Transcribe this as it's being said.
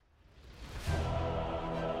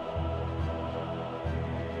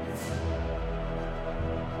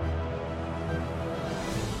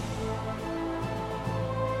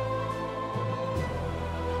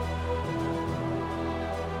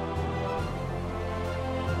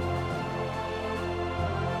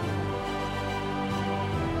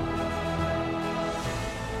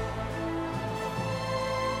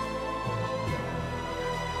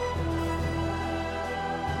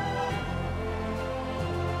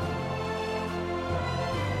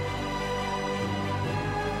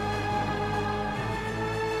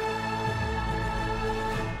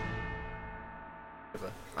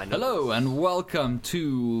Hello and welcome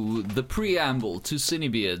to the preamble to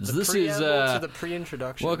CineBeards. This is to the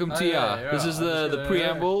pre-introduction. Welcome to This is the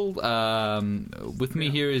preamble. With me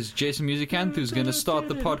here is Jason Musicant, who's going to start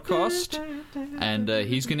the podcast, and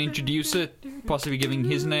he's going to introduce it, possibly giving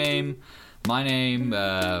his name, my name,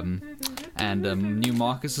 and new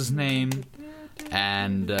Marcus's name.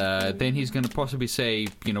 And then he's going to possibly say,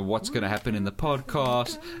 what's going to happen in the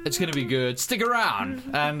podcast. It's going to be good. Stick around.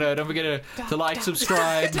 And don't forget to like,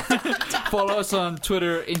 subscribe. Follow us on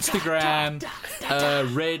Twitter, Instagram,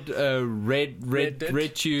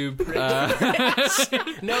 RedTube.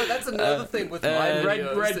 No, that's another thing with my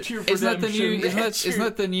videos. RedTube Isn't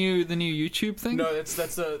that the new YouTube thing? No,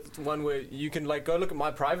 that's the one where you can go look at my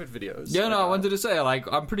private videos. Yeah, I wanted to say,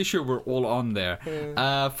 I'm pretty sure we're all on there.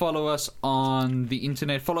 Follow us on the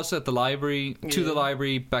internet. Follow us at the library, to the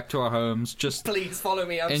library, back to our homes. Just please follow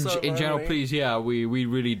me. In general, please. Yeah, we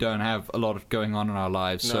really don't have a lot going on in our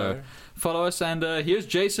lives, so follow us. And here's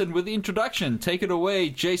Jason with the introduction. Take it away,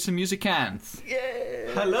 Jason Musicant. Yeah.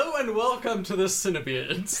 Hello and welcome to the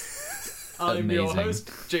CineBeards. I'm your host,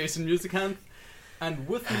 Jason Musicant, and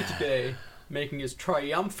with me today, making his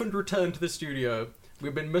triumphant return to the studio,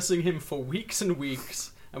 we've been missing him for weeks and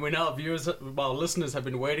weeks, and our listeners have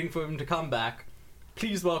been waiting for him to come back.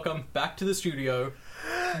 Please welcome back to the studio,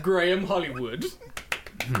 Graham Hollywood.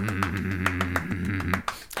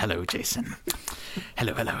 Hello, Jason.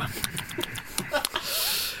 Hello.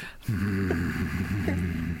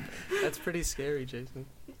 That's pretty scary, Jason.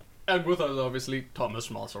 And with us, obviously, Thomas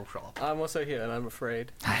Marcel Sharp. I'm also here, and I'm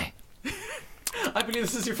afraid. Hi. I believe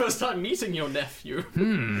this is your first time meeting your nephew.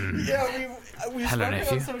 Yeah, we've Hello, spoken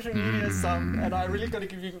nephew. on social media some, and I really got to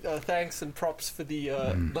give you thanks and props for the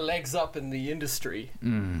legs up in the industry.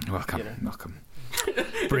 Welcome.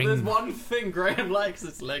 If there's one thing Graham likes,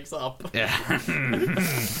 it's legs up. Yeah.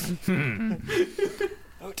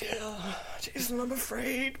 Oh dear, Jason, I'm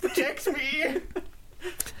afraid. Protect me.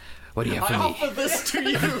 What do you have for I me? offer this to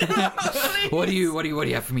you. What do you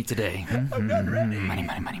have for me today? I'm not ready. Money.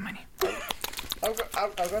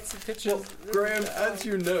 I've got some pictures. Well, Graham, as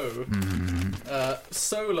you know,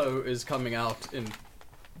 Solo is coming out in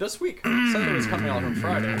this week. Solo is coming out on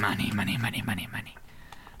Friday. Money.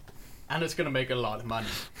 And it's going to make a lot of money.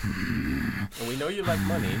 And we know you like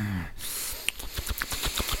money.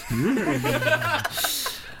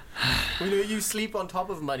 We know you sleep on top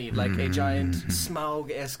of money like a giant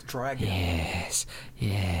Smaug-esque dragon. Yes.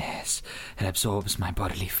 It absorbs my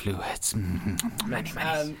bodily fluids. Money.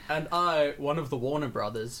 And I, one of the Warner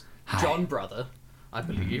brothers, Hi. John brother, I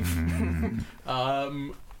believe,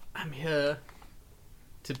 I'm here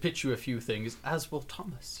to pitch you a few things, as will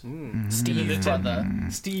Thomas.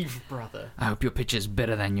 Steve brother. I hope your pitch is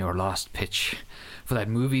better than your last pitch for that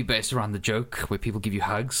movie based around the joke where people give you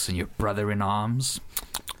hugs and your brother in arms.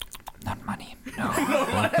 Not money. No.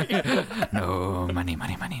 No money.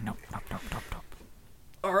 Nope.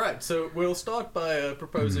 All right, so we'll start by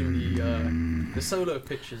proposing the solo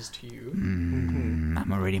pitches to you.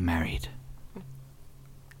 I'm already married.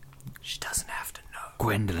 She doesn't have to know.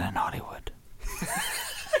 Gwendolyn Hollywood.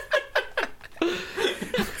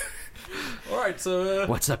 All right, so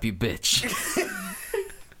What's up, you bitch?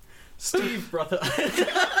 Steve brother.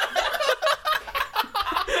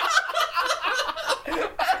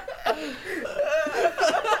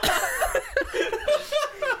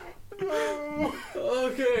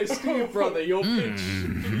 Okay, Steve brother, your pitch,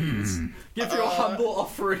 please. Give your humble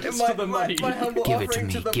offerings to the money. My humble Give it to offering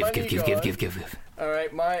me. to the Give. money god. All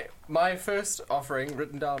right, my first offering,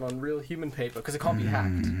 written down on real human paper, because it can't be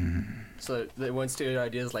hacked, so they won't steal your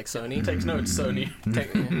ideas like Sony. Take notes, Sony.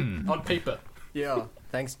 On paper. Yeah,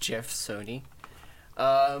 thanks, Jeff Sony.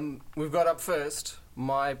 We've got up first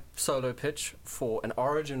my solo pitch for an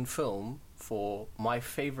origin film for my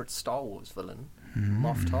favorite Star Wars villain,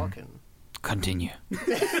 Moff Tarkin. Continue.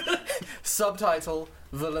 Subtitle: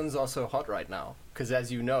 Villains are so hot right now, because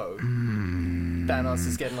as you know, Thanos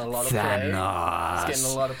is getting a lot of play. He's getting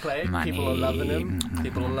a lot of play. Money. People are loving him.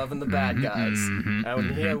 People are loving the bad guys.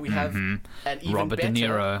 And here we have an even Robert better, De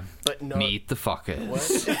Niro. but no, Meet the fuckers. What?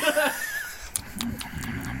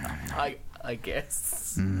 I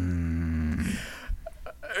guess.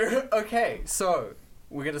 Okay, so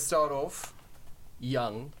we're gonna start off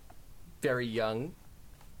young, very young.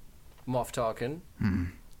 Moff Tarkin,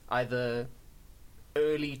 either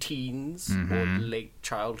early teens or late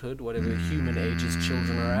childhood, whatever human ages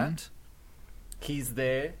children are at. He's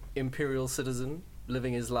there, imperial citizen,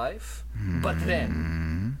 living his life, but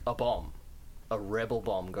then a rebel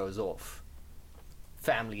bomb goes off.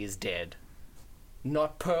 Family is dead.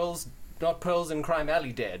 Not Pearls in Crime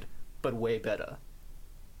Alley dead, but way better.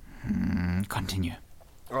 Continue.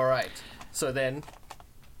 All right. So then,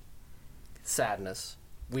 sadness.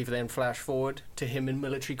 We've then flashed forward to him in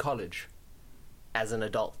military college. As an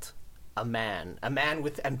adult. A man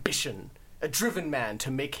with ambition. A driven man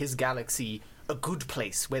to make his galaxy a good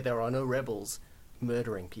place where there are no rebels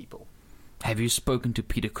murdering people. Have you spoken to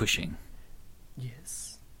Peter Cushing?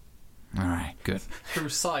 Yes. All right, good. Through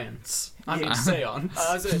science. I mean,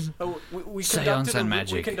 seance. We Seance and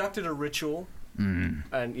magic. We conducted a ritual. And,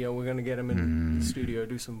 we're going to get him in the studio,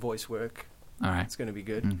 do some voice work. All right. It's going to be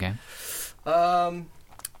good. Okay.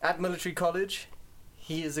 At military college,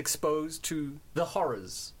 he is exposed to the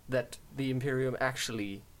horrors that the Imperium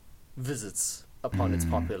actually visits upon its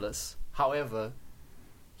populace. However,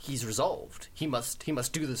 he's resolved. He must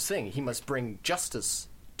do this thing. He must bring justice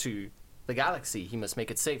to the galaxy. He must make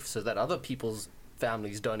it safe so that other people's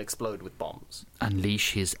families don't explode with bombs.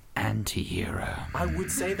 Unleash his anti-hero. I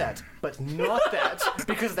would say that, but not that,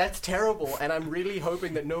 because that's terrible, and I'm really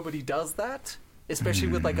hoping that nobody does that, especially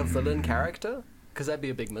with, like, a villain character, because that'd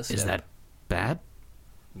be a big misstep. Is that bad?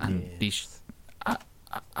 Yes. Unleash...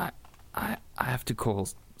 I have to call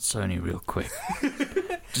Sony real quick.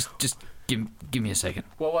 just give me a second.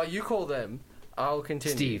 Well, while you call them, I'll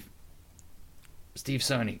continue. Steve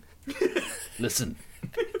Sony. Listen.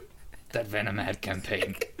 That Venom ad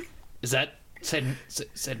campaign. Is that said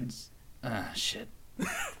shit.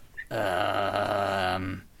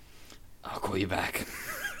 I'll call you back.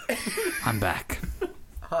 I'm back.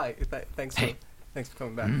 Hi, thanks for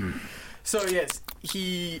coming back. So yes,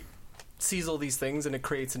 he sees all these things and it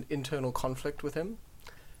creates an internal conflict with him.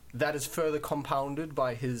 That is further compounded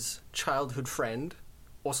by his childhood friend,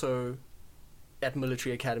 also at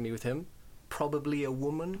military academy with him, probably a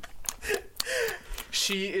woman.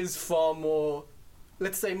 She is far more,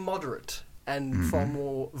 let's say, moderate and far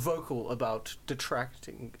more vocal about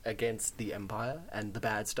detracting against the Empire and the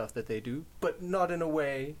bad stuff that they do, but not in a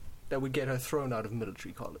way that would get her thrown out of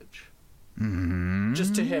military college.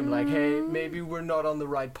 Just to him, like, hey, maybe we're not on the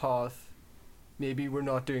right path. Maybe we're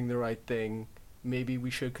not doing the right thing. Maybe we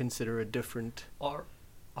should consider a different... Are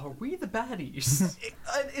we the baddies?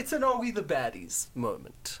 It's an are we the baddies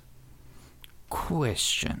moment.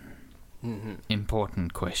 Question.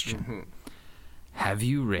 Important question. Have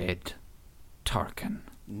you read Tarkin?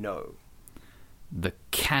 No. The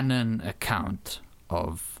canon account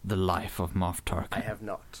of the life of Moff Tarkin? I have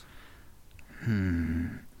not.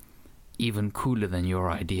 Even cooler than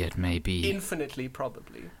your idea it may be. Infinitely,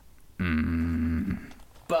 probably.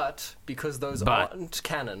 But, because those aren't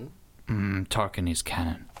canon... Tarkin is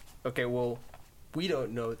canon. Okay, well, we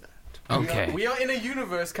don't know that. Okay. We are in a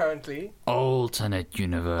universe currently. Alternate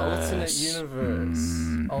universe.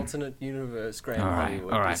 Alternate universe. Graham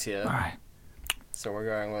Hollywood is here. All right. So we're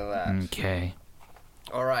going with that. Okay.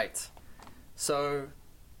 All right. So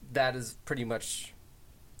that is pretty much...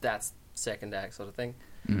 That's second act sort of thing.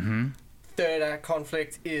 Third act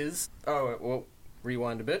conflict is... Oh, well,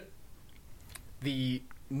 rewind a bit. The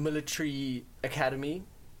military academy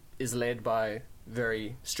is led by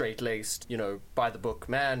very straight-laced, by-the-book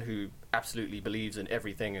man who absolutely believes in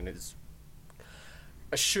everything and is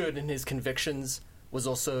assured in his convictions, was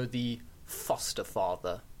also the foster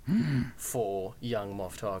father for young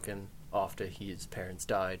Moff Tarkin after his parents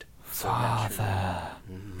died. Father.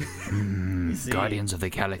 Guardians of the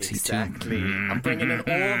Galaxy exactly. 2. I'm bringing in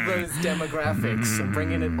all of those demographics. I'm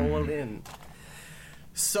bringing it all in.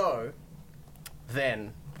 So,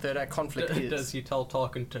 then... Third act conflict is... Does he tell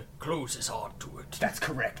Tarkin to close his heart to it? That's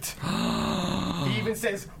correct. He even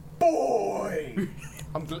says, boy!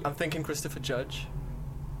 I'm thinking Christopher Judge.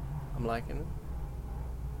 I'm liking it.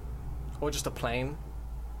 Or just a plane.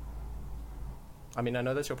 I mean, I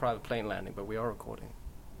know that's your private plane landing, but we are recording.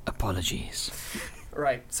 Apologies.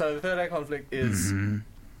 Right, so the third act conflict is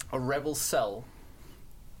a rebel cell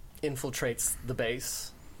infiltrates the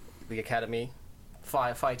base, the academy.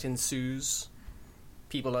 Firefight ensues.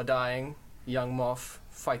 People are dying. Young Moff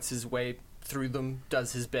fights his way through them,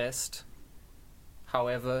 does his best.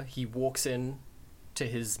 However, he walks in to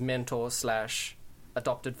his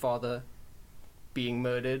mentor/adopted father being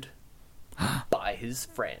murdered by his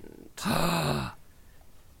friend.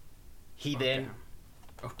 He then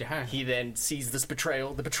sees this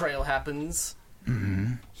betrayal. The betrayal happens.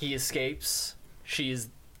 He escapes. She is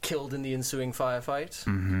killed in the ensuing firefight.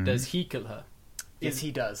 Does he kill her? Yes,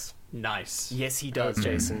 he does. Nice. Yes, he does,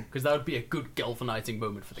 Jason. Because that would be a good galvanizing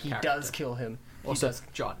moment for the character. He does kill him. Also,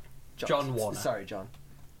 John Warner. Sorry, John.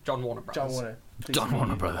 John Warner Brothers. John Warner. John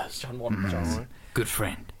Warner Brothers. John Warner Brothers. Good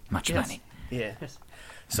friend. Much money. Yeah. Yes.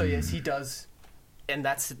 So yes, he does. And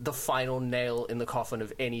that's the final nail in the coffin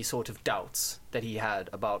of any sort of doubts that he had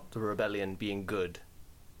about the rebellion being good.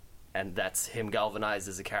 and that's him galvanized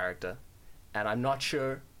as a character. And I'm not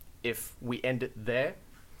sure if we end it there,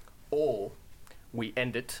 or we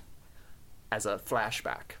end it as a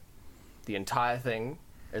flashback. The entire thing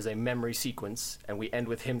is a memory sequence, and we end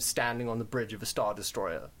with him standing on the bridge of a Star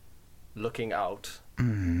Destroyer, looking out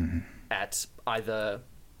at either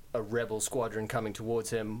a rebel squadron coming towards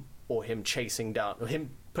him, or him chasing down, or him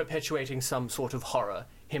perpetuating some sort of horror,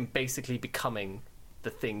 him basically becoming the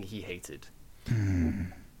thing he hated.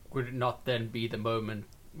 Would it not then be the moment?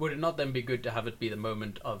 Would it not then be good to have it be the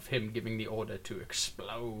moment of him giving the order to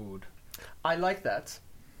explode? I like that.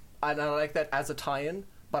 And I like that as a tie-in,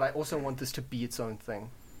 but I also want this to be its own thing.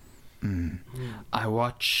 I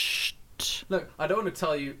watched... Look, I don't want to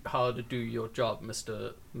tell you how to do your job,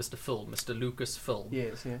 Mr. Phil, Mr. Lucas Phil.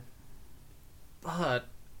 Yes, yeah. But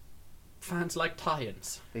fans like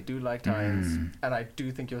tie-ins. They do like tie-ins, and I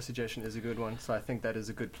do think your suggestion is a good one, so I think that is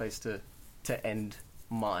a good place to end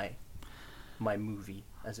my movie,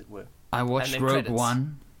 as it were. I watched And then Rogue credits.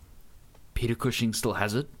 One. Peter Cushing still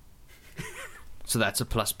has it. So that's a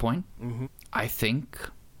plus point. Mm-hmm. I think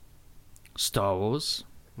Star Wars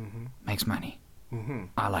Mm-hmm. makes money. Mm-hmm.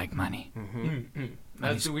 I like money. Mm-hmm.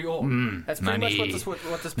 As do we all. That's pretty money. much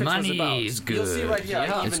what this pitch Money was about. is good. You'll see right here.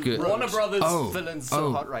 Yeah, I it's even good. wrote Warner Brothers villains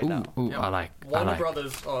so hot right now. Ooh, Yeah. I like. Warner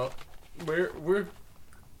Brothers are we're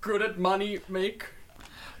good at money make.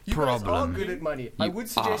 You guys are Problem. good at money. I You would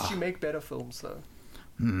suggest are. you make better films, though.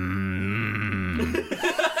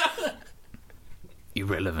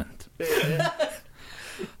 Irrelevant.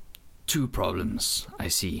 Two problems I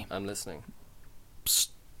see. I'm listening.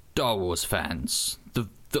 Star Wars fans, the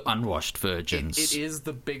unwashed virgins. It is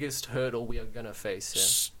the biggest hurdle we are gonna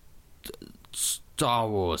face. Star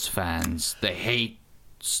Wars fans, they hate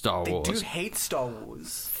Star They Wars. do hate Star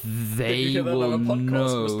Wars. They You hear that will on a podcast,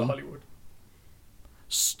 Mr. know Hollywood.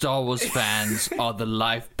 Star Wars fans are the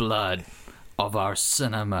lifeblood of our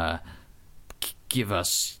cinema. Give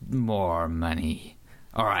us more money.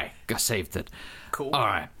 All right, I saved it. Cool. All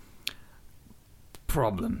right.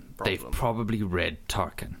 Problem. They've probably read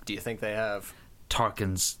Tarkin. Do you think they have?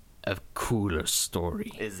 Tarkin's a cooler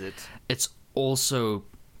story. Is it It's also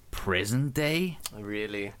present day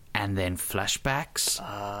really? and then flashbacks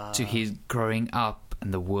to his growing up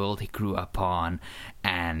and the world he grew up on,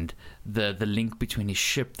 and the link between his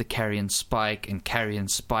ship, the Carrion Spike, and Carrion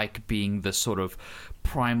Spike being the sort of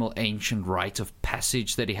primal ancient rite of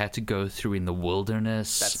passage that he had to go through in the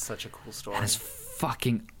wilderness. That's such a cool story. And it's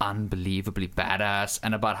fucking unbelievably badass,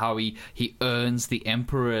 and about how he earns the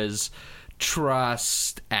Emperor's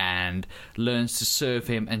trust and learns to serve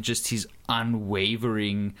him, and just his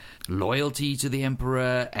unwavering loyalty to the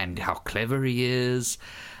Emperor, and how clever he is,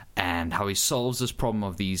 and how he solves this problem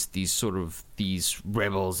of these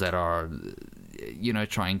rebels that are, you know,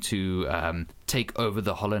 trying to take over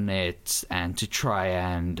the HoloNet and to try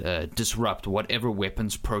and disrupt whatever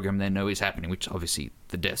weapons program they know is happening, which obviously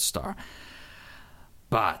the Death Star.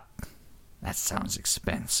 But that sounds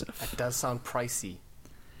expensive. That does sound pricey.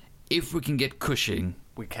 If we can get Cushing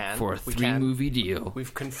We can. for a We 3-movie deal,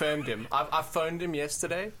 We've confirmed him. I phoned him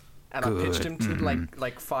yesterday, and Good. I pitched him to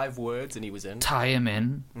like 5 words, and he was in. tie him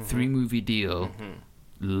in, 3-movie deal,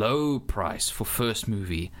 low price for first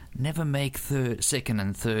movie, never make second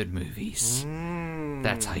and third movies.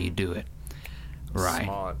 That's how you do it. Right.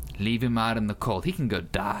 Smart. Leave him out in the cold. He can go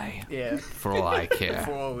die. Yeah. For all I care.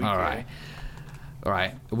 For all we All care. right. All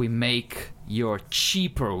right. We make your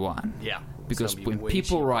cheaper one. Yeah. Because It's gonna be when way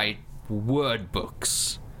people cheaper. write word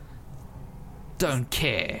books, don't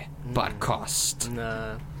care about cost.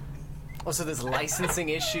 Nah. Also, there's licensing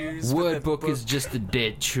issues. with Word the book is just a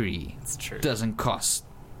dead tree. It's true. Doesn't cost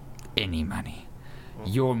any money.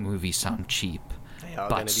 Your movies sound cheap. They are gonna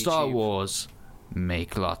But be Star cheap. Wars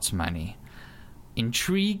make lots of money.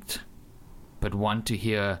 Intrigued, but want to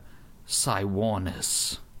hear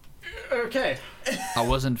Warner's. Okay. I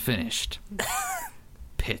wasn't finished.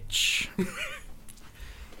 Pitch.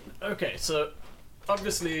 Okay, so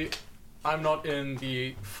obviously I'm not in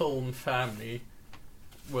the film family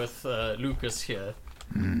with Lucas here.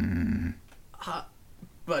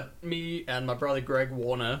 But me and my brother Greg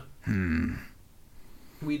Warner,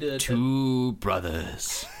 we did... Two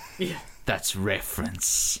brothers. Yeah. That's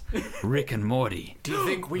reference. Rick and Morty. Do you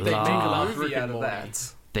think we could La- make a Love movie Rick and out of Morty.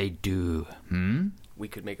 that? They do. We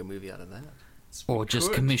could make a movie out of that. Or just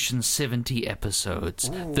could. commission 70 episodes.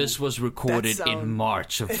 Ooh, This was recorded that in sound-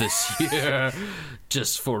 March of this year,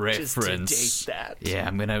 just for Just to reference. date that. Yeah,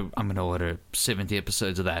 I'm gonna order 70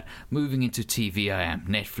 episodes of that. Moving into TV, I am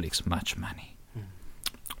Netflix. Much money.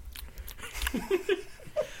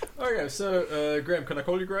 Okay, so Graham, can I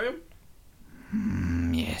call you Graham?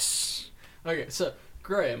 Yes. Okay, so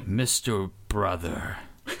Graham. Mr. Brother.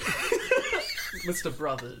 Mr.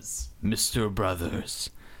 Brothers. Mr. Brothers.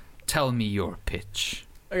 Tell me your pitch.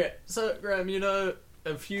 Okay, so Graham, you know,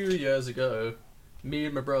 a few years ago, me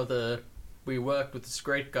and my brother, we worked with this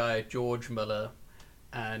great guy, George Miller,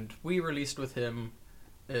 and we released with him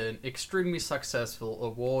an extremely successful,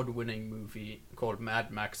 award-winning movie called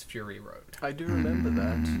Mad Max Fury Road. I do remember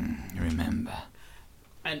that. Remember.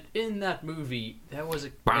 And in that movie, there was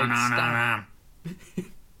a Banana.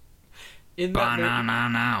 in that movie,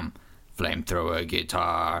 Banana. Flamethrower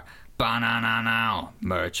guitar. Banana.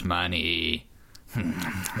 Merch money.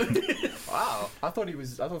 Wow. I thought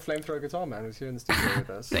Flamethrower Guitar Man was here in the studio with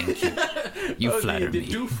us. Thank you. You flatter the me.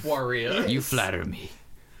 Doof Warrior. You flatter me.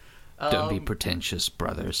 Don't be pretentious,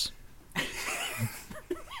 brothers.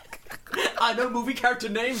 I know movie character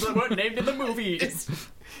names that weren't named in the movies.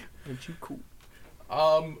 Aren't you cool?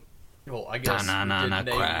 Well, I guess Ta-na-na-na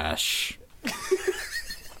crash.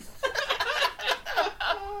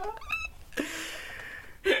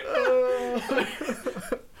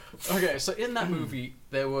 Okay, so in that movie,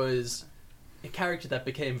 there was a character that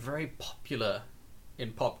became very popular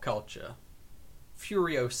in pop culture.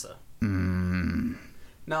 Furiosa.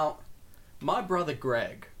 Now, my brother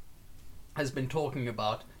Greg has been talking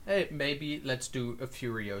about, hey, maybe let's do a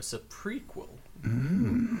Furiosa prequel.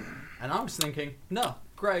 And I was thinking, no,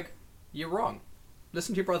 Greg, you're wrong.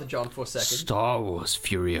 Listen to your brother John for a second. Star Wars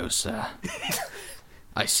Furiosa.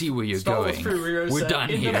 I see where you're Star Wars going. Furiosa We're done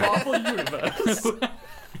in here. the Marvel Universe.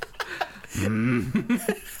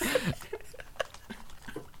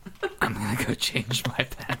 I'm gonna go change my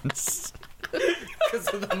pants. Because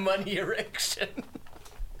of the money erection.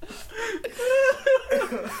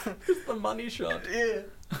 It's the money shot. Yeah.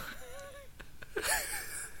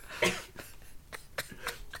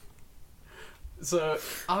 So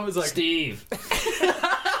I was like, Steve.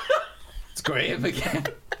 It's Graham again.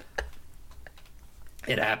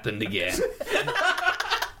 It happened again.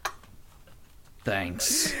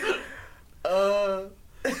 Thanks.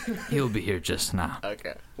 He'll be here just now.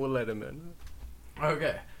 Okay, we'll let him in.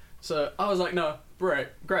 okay. So I was like, no, Greg,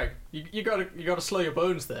 you gotta slow your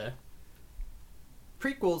bones there.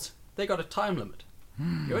 Prequels, they got a time limit.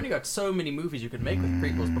 You only got so many movies you can make with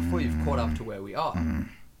prequels before you've caught up to where we are.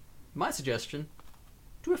 My suggestion,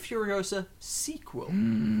 do a Furiosa sequel.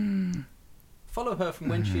 Follow her from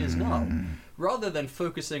when she is now, rather than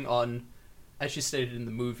focusing on, as she stated in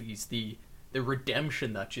the movies, the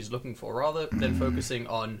redemption that she's looking for, rather than focusing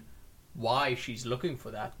on why she's looking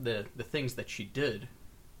for that, the things that she did.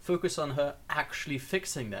 Focus on her actually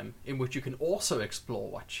fixing them, in which you can also explore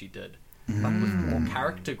what she did, but with more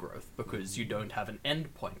character growth, because you don't have an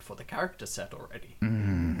end point for the character set already.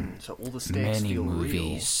 So all the stakes Many feel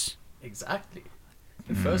movies. Exactly.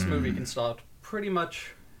 The first movie can start pretty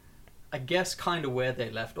much, I guess, kind of where they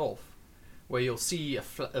left off, where you'll see a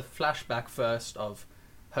flashback first of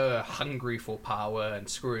her hungry for power and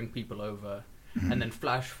screwing people over, and then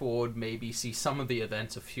flash forward, maybe see some of the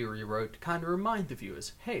events of Fury Road to kind of remind the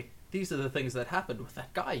viewers, hey, these are the things that happened with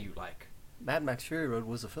that guy you like. Mad Max Fury Road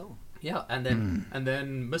was a film. Yeah, and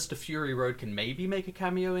then Mr. Fury Road can maybe make a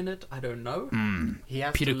cameo in it. I don't know. He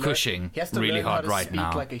has Peter to Cushing, he has to really learn how hard to right speak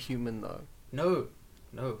now. like a human, though. No,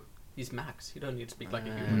 he's Max. You don't need to speak like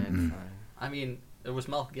a human. Fine. I mean, it was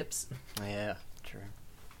Mel Gibson. Yeah, true.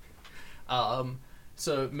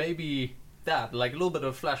 So maybe that, like a little bit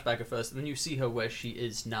of flashback at first, and then you see her where she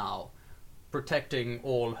is now, protecting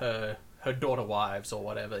all her daughter wives or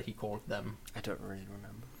whatever he called them. I don't really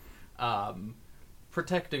remember.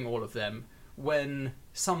 Protecting all of them when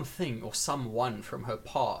something or someone from her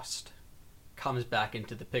past comes back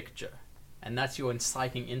into the picture. And that's your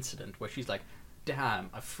inciting incident where she's like, damn,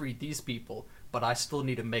 I freed these people, but I still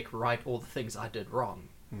need to make right all the things I did wrong.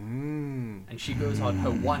 And she goes on, her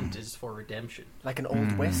want is for redemption. Like an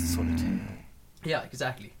Old West sort of tale. Yeah,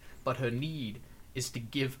 exactly. But her need is to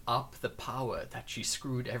give up the power that she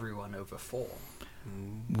screwed everyone over for.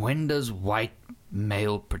 When does white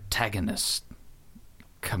male protagonist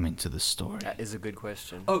come into the story? That is a good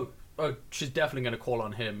question. Oh, she's definitely going to call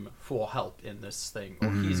on him for help in this thing, or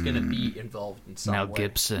he's going to be involved in some Mel way.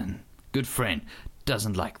 Gibson, good friend,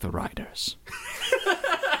 doesn't like the writers.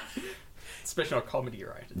 Especially our comedy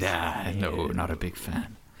writers. Yeah, no, not a big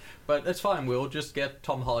fan. But that's fine, we'll just get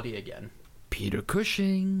Tom Hardy again. Peter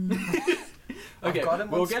Cushing. Okay, got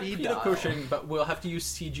him we'll on get speed Peter dial. Cushing, but we'll have to use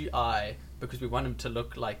CGI because we want him to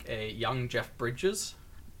look like a young Jeff Bridges,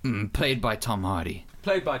 Played by Tom Hardy.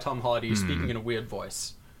 played by Tom Hardy, speaking in a weird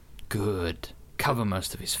voice. Good. Cover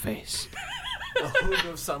most of his face. A hood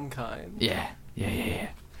of some kind. Yeah. Yeah.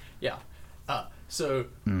 So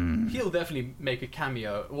he'll definitely make a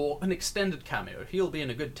cameo, or an extended cameo. He'll be in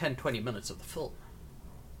a good 10-20 minutes of the film.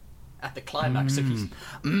 At the climax, if he's...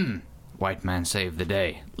 White man saved the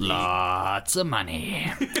day. Lots of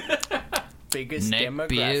money. Biggest Neckbeard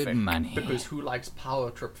demographic money. Because who likes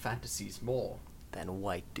power trip fantasies more? than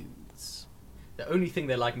white dudes. The only thing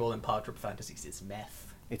they like more than power trip fantasies is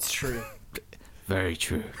meth. It's true. Very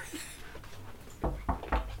true.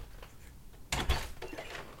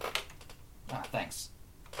 Thanks.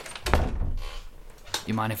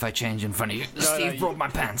 You mind if I change in front of you? Steve brought my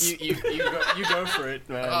pants. You go for it,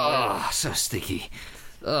 man. Oh, so sticky.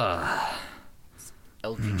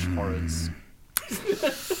 Eldritch horrors.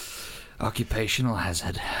 Occupational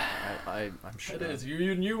hazard. I'm sure. It is.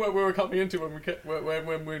 You knew what we were coming into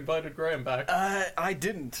when we invited Graham back. I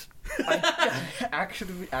didn't. I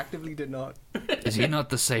actively did not. Is he not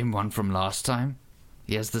the same one from last time?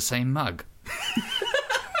 He has the same mug.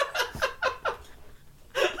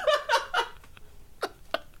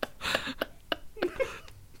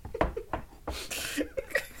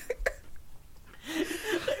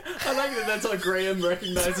 I like that that's how Graham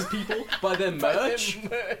recognizes people, by their merch.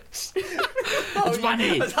 It's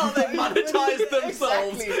money! That's how they monetize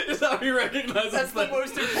themselves. Exactly. Is how he recognizes That's the them.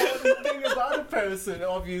 most important thing about a person,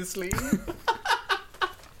 obviously.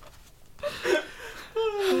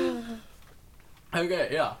 Okay,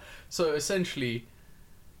 yeah. So essentially,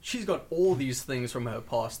 she's got all these things from her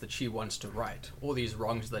past that she wants to right. All these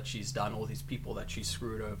wrongs that she's done, all these people that she's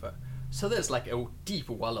screwed over. So there's like a deep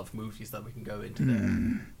well of movies that we can go into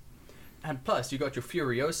there. And plus, you got your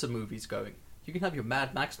Furiosa movies going. You can have your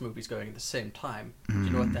Mad Max movies going at the same time. Do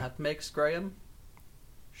you know what that makes, Graham?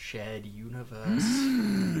 Shared universe.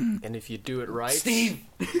 And if you do it right, Steve!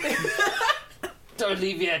 Don't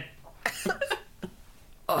leave yet.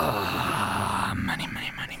 Money.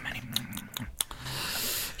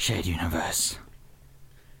 Shared universe.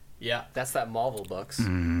 Yeah. that's that Marvel bucks.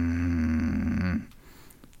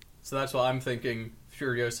 So that's why I'm thinking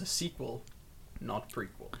Furiosa sequel, not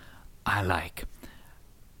prequel. I like.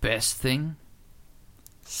 Best thing?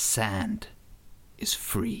 Sand is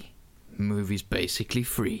free. Movie's basically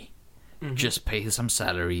free. Just pay some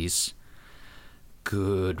salaries.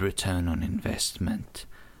 Good return on investment.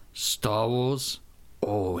 Star Wars?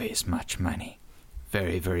 Always much money.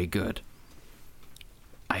 Very, very good.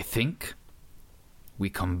 I think we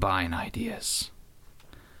combine ideas.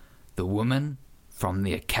 The woman from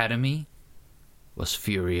the Academy was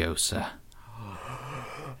Furiosa.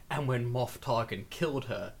 And when Moff Tarkin killed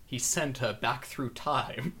her, he sent her back through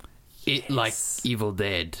time. It like Evil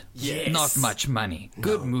Dead. Yes. Not much money.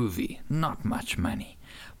 Good movie. Not much money.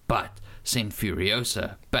 But sent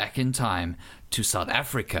Furiosa back in time to South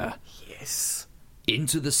Africa. Yes.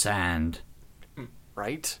 Into the sand.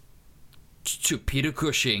 Right? To Peter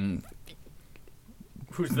Cushing.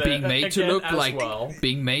 Who's there Being made to again look as like well.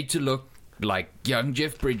 being made to look like young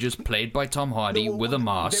Jeff Bridges, played by Tom Hardy, Well, with a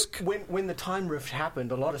mask. When the time rift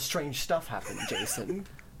happened, a lot of strange stuff happened, Jason.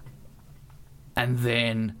 And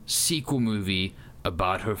then sequel movie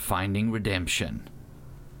about her finding redemption.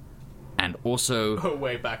 And also Oh,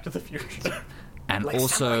 way Back to the Future. and Like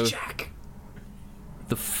also Samurai Jack.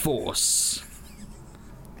 the Force.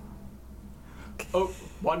 Oh,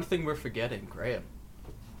 one thing we're forgetting, Graham.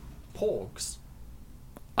 Porgs.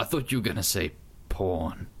 I thought you were gonna say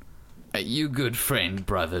porn. You good friend,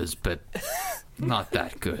 brothers, but not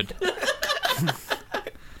that good.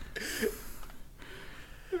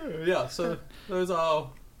 Yeah, so those are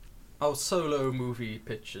our solo movie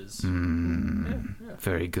pitches. Yeah.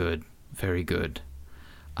 Very good, very good.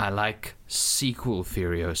 I like sequel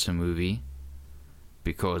Furiosa movie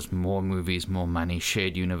because more movies, more money.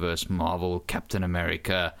 Shared universe, Marvel, Captain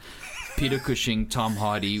America, Peter Cushing, Tom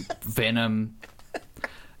Hardy, Venom,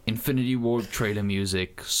 Infinity War trailer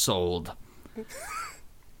music, sold.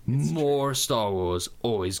 More Star Wars,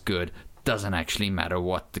 always good. Doesn't actually matter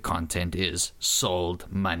what the content is.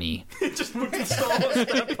 Sold. Money. Just put the Star Wars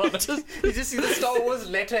stamp on it. You just see the Star Wars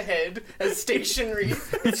letterhead as stationery.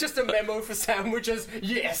 It's just a memo for sandwiches.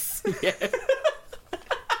 Yes.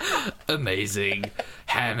 Amazing.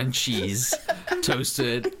 Ham and cheese.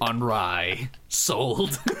 Toasted on rye.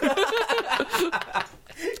 Sold.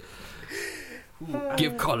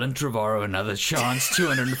 Give Colin Trevorrow another chance.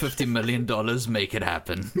 $250 million. Make it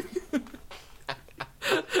happen.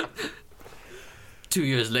 2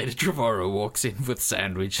 years later, Trevorrow walks in with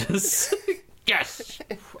sandwiches. Yes!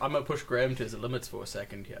 I'm gonna push Graham to his limits for a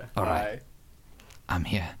second here. All right. I'm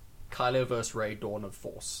here. Kylo vs. Rey: Dawn of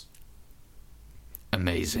Force.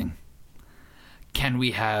 Amazing. Can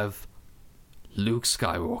we have Luke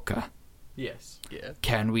Skywalker? Yes. Yeah.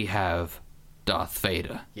 Can we have Darth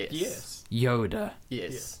Vader, Yes. Yoda,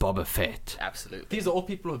 Yes. Boba Fett, Absolutely. These are all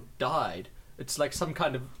people who've died. It's like some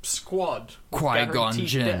kind of squad. with Qui-Gon guaranteed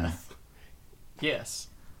Jinn. death. Yes.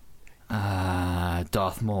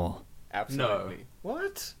 Darth Maul, Absolutely.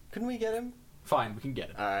 What? Couldn't we get him? Fine, we can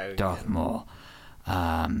get it. Darth Maul,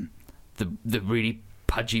 the really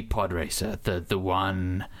pudgy pod racer, the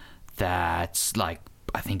one that's like,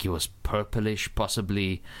 I think he was purplish,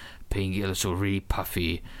 possibly pink, so really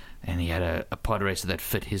puffy, and he had a pod racer that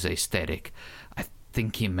fit his aesthetic. I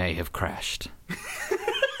think he may have crashed.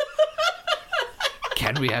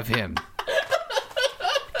 Can we have him?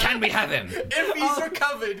 Can we have him? If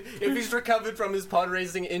he's recovered from his pod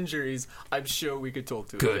racing injuries, I'm sure we could talk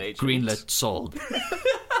to his Good. agent. Greenlit, sold.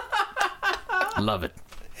 Love it.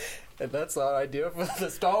 And that's our idea for the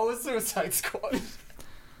Star Wars Suicide Squad.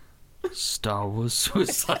 Star Wars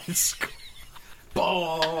Suicide Squad.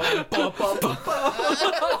 Bom, bom, bom, bom, bom.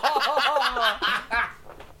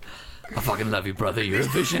 I fucking love you, brother. You're a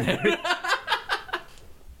visionary.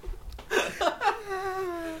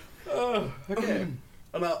 Okay.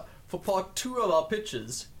 And now, for part 2 of our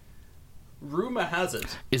pitches, rumor has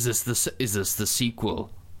it. Is this the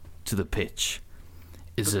sequel to the pitch?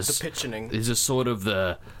 Is this The pitching? Is this sort of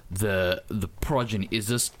the progeny? Is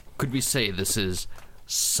this? Could we say this is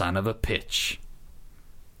Son of a Pitch,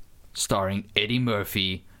 starring Eddie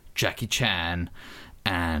Murphy, Jackie Chan,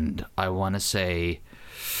 and I want to say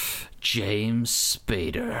James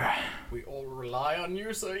Spader? We all rely on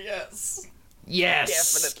you, so yes.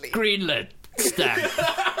 Yes, Definitely. greenlit. Stamp.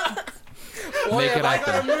 Boy, Make have it I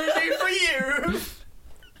happen. got a movie for you!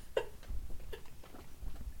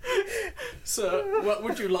 Sir, what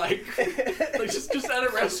would you like? Like just at a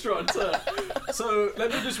restaurant, sir. So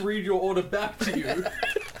let me just read your order back to you.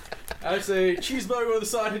 I say cheeseburger with a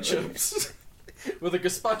side of chips, with a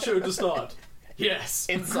gazpacho to start. Yes,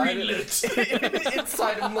 Inside a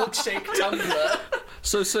milkshake tumbler.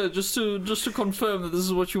 So, sir, just to confirm that this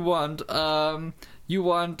is what you want, you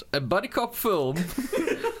want a buddy cop film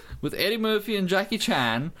with Eddie Murphy and Jackie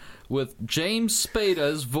Chan, with James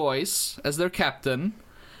Spader's voice as their captain.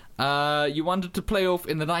 You wanted to play off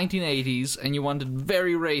in the 1980s, and you wanted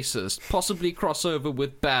very racist, possibly crossover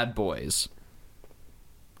with Bad Boys.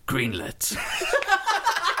 Greenlit.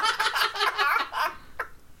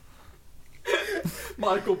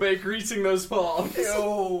 Michael Bay greasing those palms.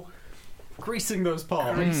 Ew. Greasing those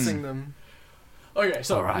palms. Racing them. Okay,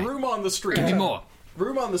 so All right. rumor on the street. Give me more.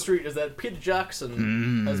 Rumor on the street is that Peter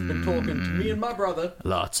Jackson has been talking to me and my brother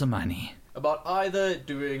Lots of money. about either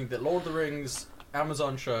doing the Lord of the Rings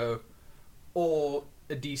Amazon show or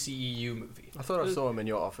a DCEU movie. I thought I saw him in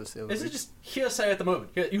your office the other Is it week. just hearsay at the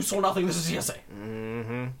moment? You saw nothing, this is hearsay.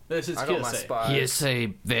 Mm-hmm. This is I got my hearsay. spies.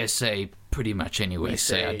 Hearsay, they say, pretty much anyway. We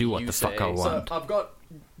Say, I say, do what you the fuck say. I So want. I've got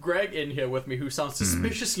Greg in here with me who sounds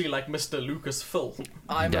suspiciously like Mr. Lucasfilm.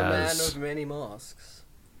 I'm a man Does. of many masks.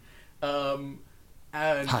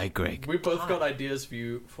 And Hi, Greg. we both got ideas for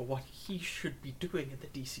you for what he should be doing in the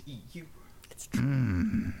DCEU.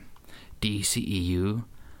 DCEU,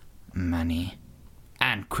 money,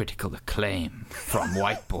 and critical acclaim from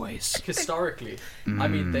white boys. Historically, I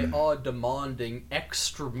mean, they are demanding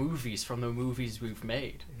extra movies from the movies we've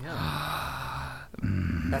made. That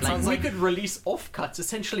Like, sounds we like could release offcuts,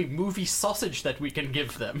 essentially movie sausage that we can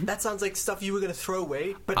give them. that sounds like stuff you were gonna throw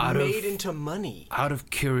away, but Out of- made into money. Out of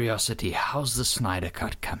curiosity, how's the Snyder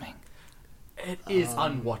Cut coming? It is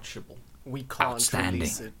unwatchable. We can't Outstanding.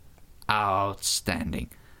 release it. Outstanding.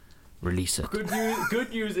 Release it. Good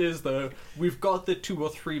news is, though, we've got the 2 or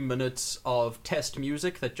 3 minutes of test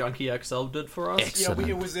music that Junkie XL did for us. Excellent.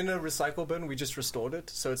 Yeah, it was in a recycle bin. We just restored it,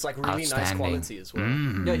 so it's like really nice Outstanding. quality as well.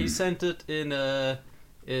 Yeah, he sent it in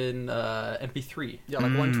MP3. Yeah, like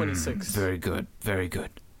 126. Very good. Very good.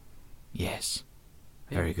 Yes.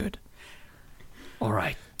 Very good. All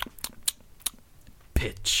right.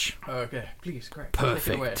 Pitch. Okay, please, Greg. Take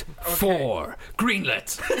it away. Perfect. 4.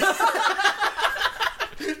 Greenlit.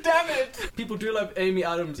 Damn it! People do love Amy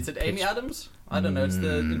Adams. Is it Amy Adams? I don't know. It's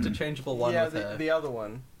the interchangeable one Yeah, with her. the other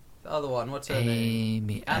one. The other one. What's her name?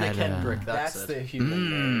 Amy Anna Adams. Kendrick. That's That's the it. human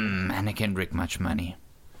name. Anna Kendrick, much money.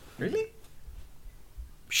 Really?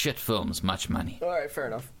 Shit films, much money. Alright, fair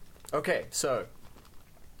enough. Okay, so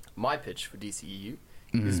my pitch for DCEU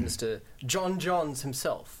is Mr. John Johns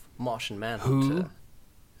himself, Martian Manhunter.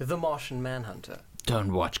 Who? The Martian Manhunter.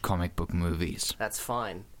 Don't watch comic book movies. That's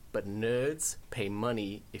fine, but nerds pay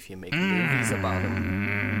money if you make movies about them.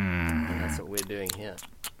 And that's what we're doing here.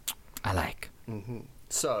 I like.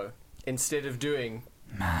 So, instead of doing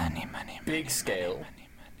Money. big scale,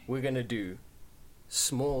 we're gonna do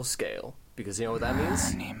small scale, because you know what that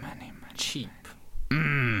means? Money. Cheap.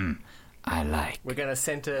 I I like. We're going to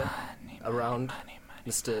center around money,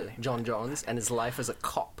 Mr. John Johns and his life as a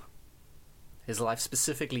cop. His life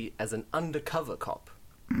specifically as an undercover cop.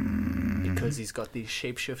 Because he's got these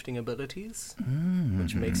shape-shifting abilities,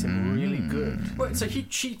 which makes him really good. Wait, so he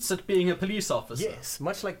cheats at being a police officer? Yes,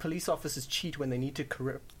 much like police officers cheat when they need to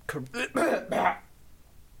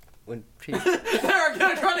when They're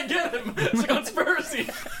trying to get him! It's a conspiracy!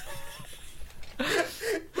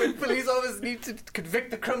 when police officers need to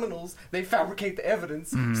convict the criminals, they fabricate the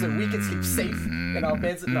evidence so that we can sleep safe in our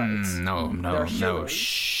beds at night. No,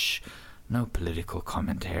 shh. No political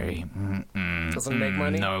commentary. Doesn't make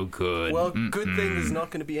money? No good. Well, good thing there's not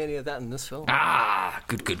going to be any of that in this film.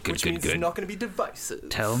 Good. Which means it's not going to be divisive.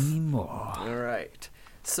 Tell me more. All right.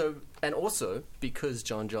 So, and also, because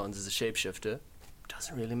John Johns is a shapeshifter,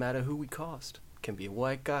 doesn't really matter who we cast. Can be a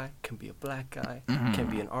white guy, can be a black guy, can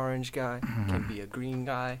be an orange guy, can be a green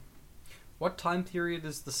guy. What time period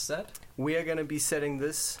is the set? We are going to be setting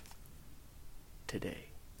this today.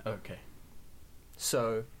 Okay.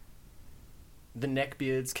 So, the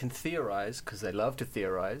Neckbeards can theorize, because they love to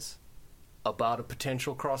theorize, about a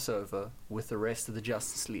potential crossover with the rest of the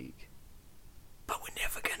Justice League. But we're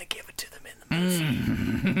never going to give it to them in the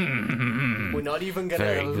movie. We're not even going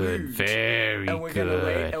to allude. Very good. And we're going to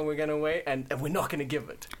wait, and we're going to wait, and we're not going to give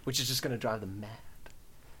it, which is just going to drive them mad.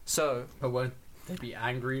 So... But won't they be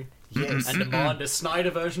angry? Yes. And demand a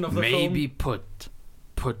Snyder version of the film? Maybe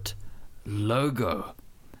put logo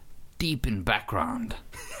deep in background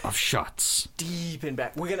of shots. Deep in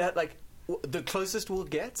back. We're going to, like... The closest we'll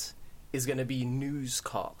get is going to be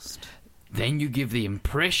newscast. Then you give the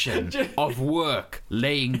impression of work,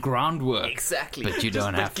 laying groundwork. Exactly. But you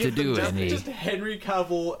don't have to do any. Just Henry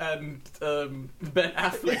Cavill and Ben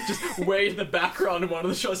Affleck just way in the background in one of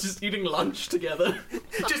the shots, just eating lunch together.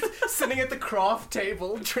 Just sitting at the craft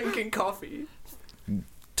table, drinking coffee.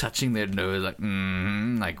 Touching their nose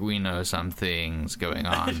like we know some things going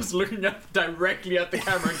on. Just looking up directly at the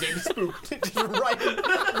camera and getting spooked. Just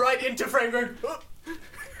right into frame going...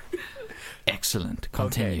 Excellent.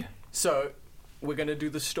 Continue. Okay. So, we're going to do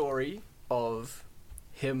the story of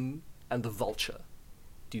him and the Vulture.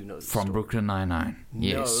 Do you know the From story? Brooklyn Nine-Nine.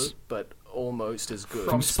 Yes. No, but almost as good.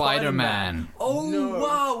 From Spider-Man. Oh, No.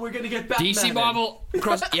 wow, we're going to get Batman. DC Marvel.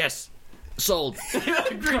 Yes. Sold.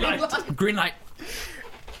 Green light. Green light.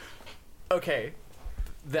 Okay,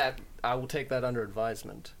 that I will take that under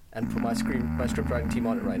advisement and put my script writing team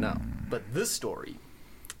on it right now. But this story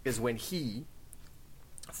is when he's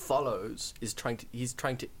trying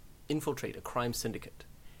to infiltrate a crime syndicate,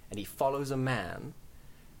 and he follows a man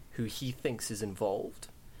who he thinks is involved.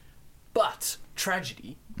 But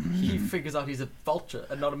tragedy, He figures out he's a vulture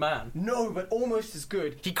and not a man. no, but almost as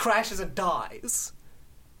good. He crashes and dies,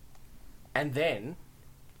 and then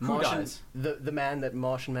Who dies? The man that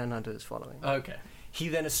Martian Manhunter is following. Okay. He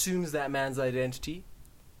then assumes that man's identity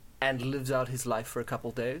and lives out his life for a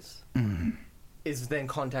couple days. Is then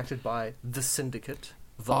contacted by the syndicate,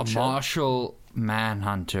 Vulture. Marshall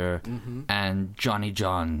Manhunter and Johnny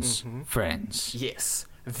John's friends. Yes,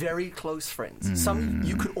 very close friends. Some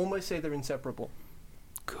you could almost say they're inseparable.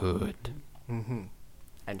 Good.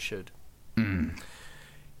 And should.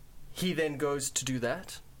 He then goes to do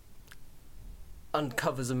that,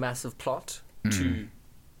 uncovers a massive plot to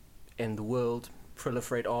end the world,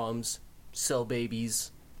 proliferate arms, sell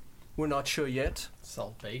babies. We're not sure yet.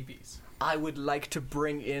 Sell babies. I would like to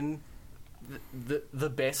bring in the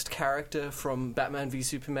best character from Batman v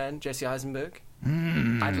Superman, Jesse Eisenberg.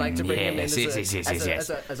 I'd like to bring him in as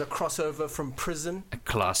a crossover from prison. A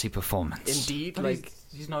classy performance. Indeed, But like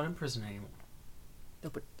he's not in prison anymore. no,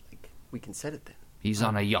 but like we can set it then. He's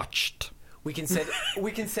on a yacht. We can set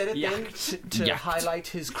it then to Yacht. highlight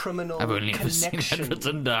his criminal I've only ever seen it connection.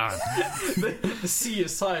 written down. The sea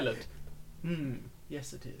is silent.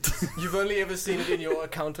 Yes, it is. You've only ever seen it in your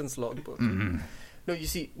accountant's logbook. No, you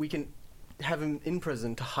see, we can have him in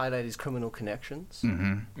prison to highlight his criminal connections.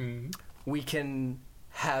 We can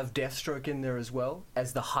have Deathstroke in there as well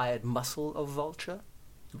as the hired muscle of Vulture.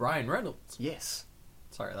 Ryan Reynolds. Yes.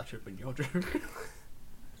 Sorry, that should have been your joke.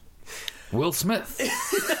 Will Smith.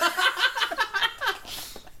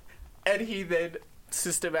 And he then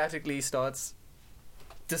systematically starts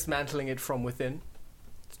dismantling it from within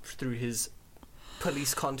through his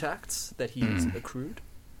police contacts that he's accrued.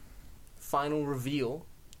 Final reveal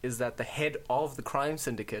is that the head of the crime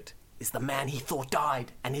syndicate is the man he thought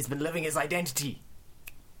died and has been living his identity.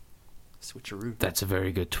 Switcheroo. That's a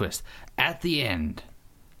very good twist. At the end,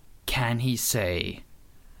 can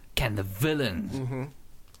the villain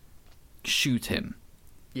shoot him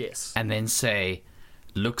Yes. and then say,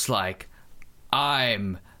 looks like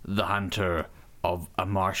I'm the hunter of a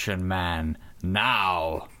Martian man.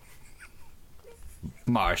 Now,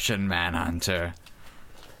 Martian Manhunter.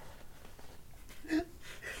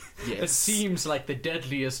 It seems like the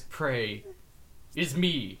deadliest prey is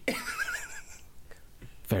me.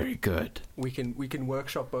 Very good. We can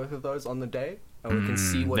workshop both of those on the day, and we can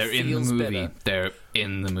see what They're feels in the movie. better. They're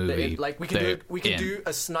in the movie. Like we can do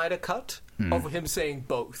a Snyder cut of him saying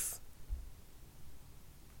both.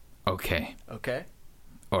 Okay. Okay,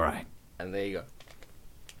 All right. and there you go.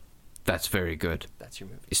 That's very good. That's your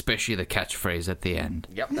movie. Especially the catchphrase at the end.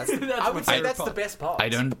 Yep, that's. That's I my would say favorite that's the part. best part. I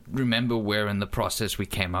don't remember where in the process we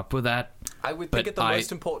came up with that. I would but think it the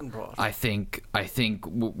most important part. I think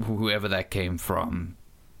whoever that came from,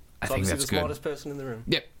 I It's think obviously that's the good. smartest person in the room.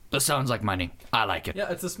 Yep, that sounds like money. I like it. Yeah,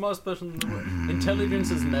 it's the smartest person in the world. Intelligence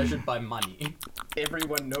is measured by money.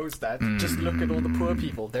 Everyone knows that. Just look at all the poor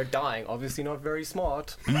people. They're dying. Obviously not very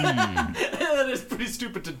smart. That is pretty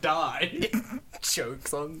stupid to die.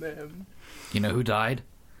 Jokes on them. You know who died?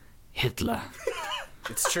 Hitler.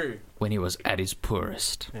 It's true. When he was at his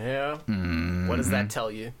poorest. Yeah. What does that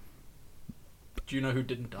tell you? Do you know who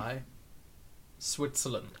didn't die?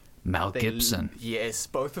 Switzerland. Mel Gibson. Yes,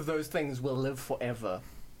 both of those things will live forever.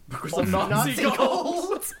 Because Of of Nazi gold.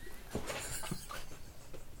 gold.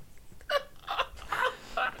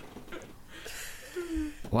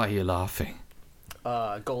 Why are you laughing?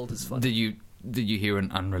 Gold is fun. Did you hear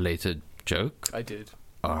an unrelated joke? I did.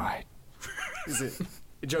 All right. Is it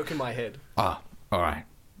a joke in my head? Ah, all right.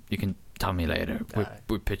 You can tell me later. Alright.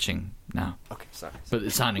 We're pitching now, Okay, sorry. but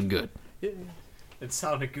it's sounding good. Yeah. It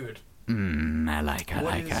sounded good. I like.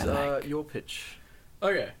 What is your pitch,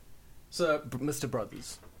 Okay, so Mr.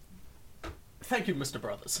 Brothers? thank you, Mr.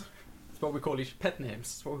 Brothers. It's what we call each pet names.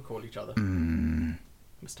 It's what we call each other.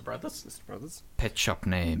 Mr. Brothers. Mr. Brothers? Pet Shop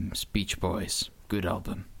Names, Beach Boys. Good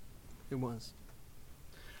album. It was.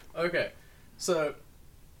 Okay, so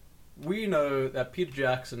we know that Peter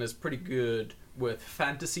Jackson is pretty good with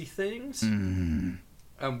fantasy things and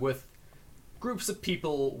with groups of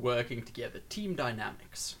people working together, team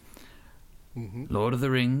dynamics. Lord of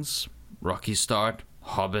the Rings, Rocky Start,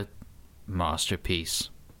 Hobbit, Masterpiece.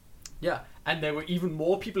 Yeah, and there were even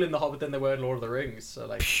more people in The Hobbit than there were in Lord of the Rings. So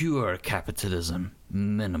like, Pure capitalism,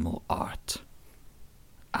 minimal art.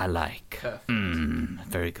 I like. Perfect.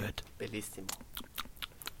 Very good. Bellissimo.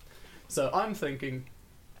 So I'm thinking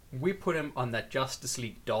we put him on that Justice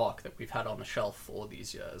League Dark that we've had on the shelf for all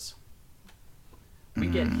these years. We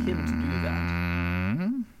get him to do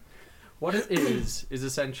that. What it is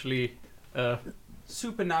essentially a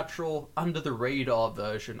supernatural, under-the-radar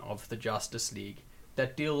version of the Justice League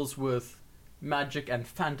that deals with magic and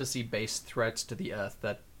fantasy-based threats to the Earth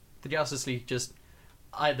that the Justice League just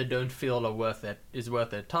either don't feel is worth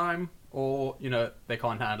their time, or, they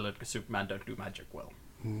can't handle it because Superman don't do magic well.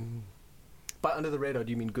 By under the radar,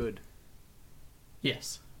 do you mean good?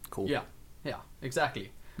 Yes. Cool. Yeah,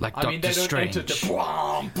 exactly. Like I mean, they Doctor don't enter the Strange.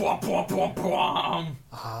 bwam, bwam, bwam, bwam, bwam.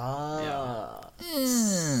 Ah.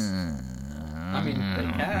 I mean, they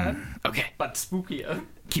can, Okay, but spookier.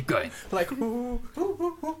 keep going. Like,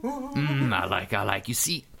 I like. You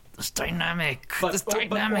see, this dynamic. But, This but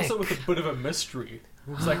dynamic. also with a bit of a mystery.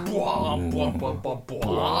 It's like bwam, bwam, bwam, bwam,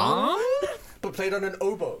 bwam. but played on an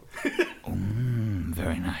oboe.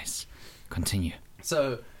 Very nice. Continue.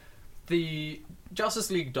 So, the Justice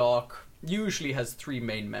League Dark usually has three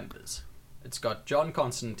main members. It's got John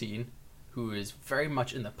Constantine, who is very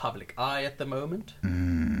much in the public eye at the moment.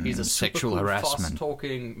 He's a super sexual cool, harassment.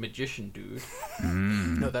 fast-talking magician dude.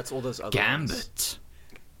 No, that's all those other ones. Gambit.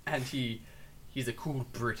 And he's a cool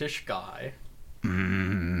British guy.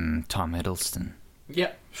 Tom Hiddleston.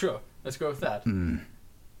 Yeah, sure. Let's go with that.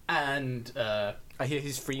 And I hear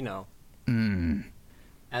he's free now. and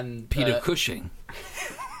Peter Cushing.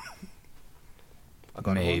 I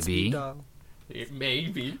got Maybe. on speed dial.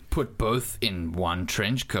 maybe Put both in one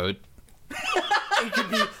trench coat. It could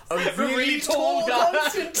be a really tall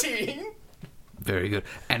Constantine. Very good.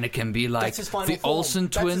 And it can be like That's his final the form. Olsen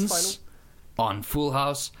That's his twins on Full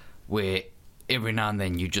House, where every now and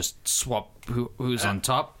then you just swap who's on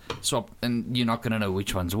top, and you're not going to know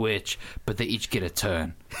which one's which, but they each get a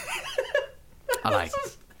turn. I like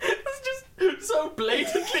it. it's just so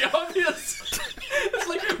blatantly obvious. It's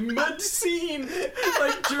like mid-scene,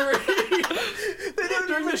 like during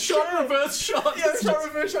the shot reverse shot. Yeah, the shot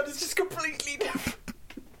reverse shot is just completely different.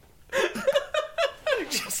 I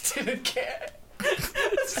just didn't care.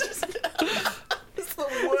 It's just... it's the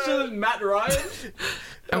It's worst. just Matt Ryan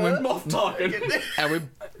And when Moff Tarkin. and when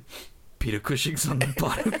Peter Cushing's on the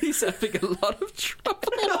bottom, he's having a lot of trouble.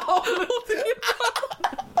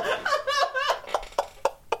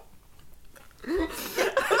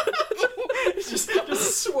 It's just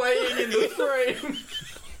swaying in the frame.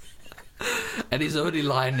 And his only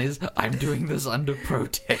line is, "I'm doing this under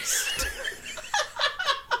protest."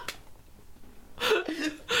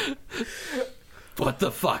 What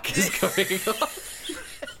the fuck is going on?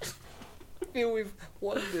 I feel we've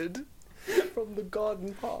wandered from the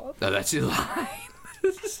garden path. No, that's his line.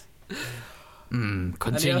 And he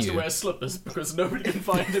has to Continue. wear slippers because nobody can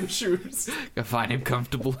find him shoes. I find him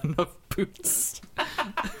comfortable enough boots.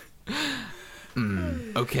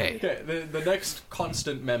 Okay. Okay, the next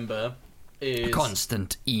constant member is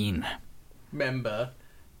member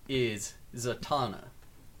is Zatanna.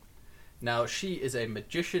 Now she is a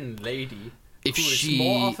magician lady If who is she-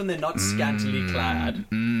 more often than not scantily clad.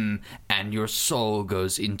 And your soul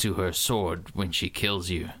goes into her sword when she kills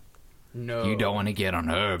you. No, You don't want to get on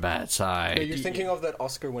her bad Yeah, side. you're thinking of that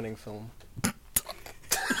Oscar-winning film.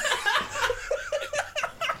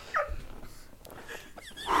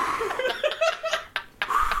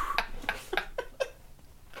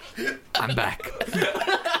 I'm back.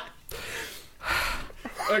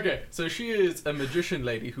 Okay, so she is a magician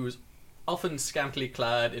lady who is often scantily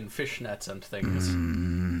clad in fishnets and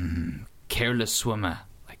things. Careless swimmer,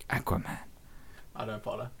 like Aquaman. I don't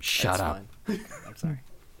follow. Shut That's up. fine. I'm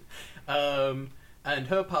sorry. And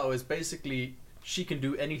her power is basically she can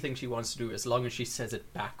do anything she wants to do as long as she says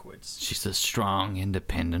it backwards. She's a strong,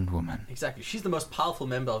 independent woman. Exactly. She's the most powerful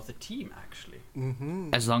member of the team, actually.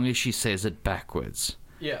 As long as she says it backwards.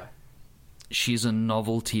 Yeah. She's a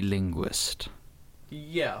novelty linguist.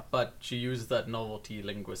 Yeah, but she uses that novelty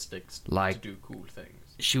linguistics Like- to do cool things.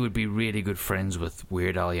 She would be really good friends with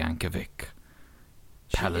Weird Al Yankovic.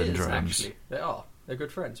 She is, Palindromes. actually. They are. They're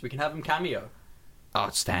good friends. We can have them cameo.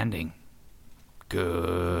 Outstanding.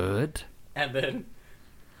 Good. And then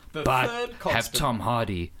the But third have constant. Tom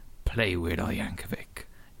Hardy play Weird Al Yankovic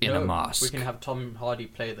in a No, mask. We can have Tom Hardy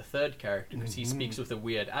play the third character because he speaks with a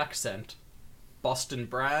weird accent. Boston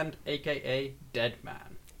Brand, aka Dead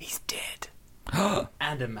Man. He's dead.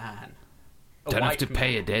 And a man. Don't have to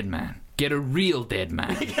pay a dead man. Get a real dead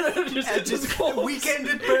man. just calls. Weekend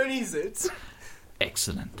at Bernie's it.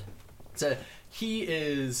 Excellent. So he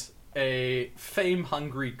is a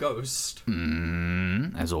fame-hungry ghost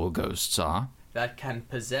As all ghosts are. that can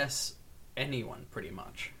possess anyone, pretty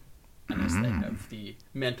much, unless they have the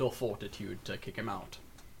mental fortitude to kick him out.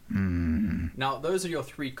 Now, those are your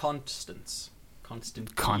three constants.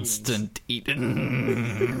 Constant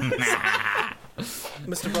Eden.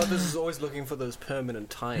 Mr. Brothers is always looking for those permanent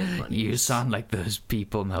tie-in monies. You sound like those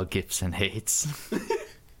people Mel Gibson hates.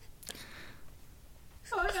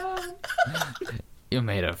 You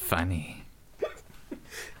made it funny.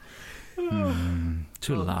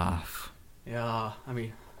 To laugh. Yeah, I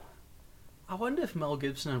mean, I wonder if Mel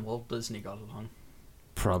Gibson and Walt Disney got along.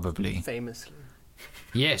 Probably. Famously.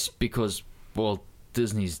 Yes, because Walt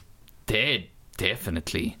Disney's dead,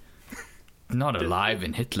 definitely. Not alive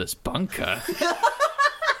in Hitler's bunker.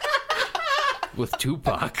 With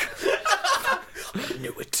Tupac. I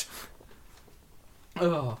knew it.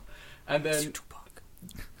 Oh, and then Tupac.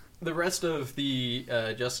 the rest of the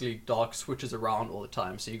Justice League Dark switches around all the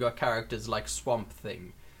time. So you got characters like Swamp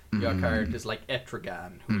Thing. You got characters like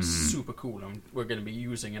Etrigan, who's super cool and we're going to be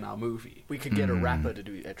using in our movie. We could get a rapper to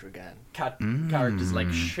do Etrigan. Characters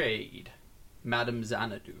like Shade, Madame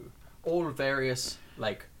Xanadu, all various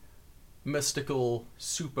like mystical,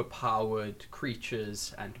 super-powered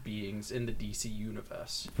creatures and beings in the DC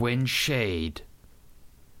universe. When Shade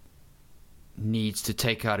needs to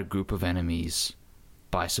take out a group of enemies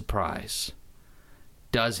by surprise,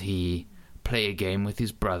 does he play a game with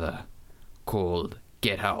his brother called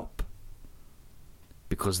Get Help?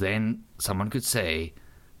 Because then someone could say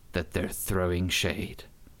that they're throwing shade.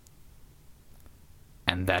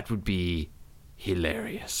 And that would be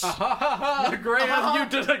hilarious. Graham, you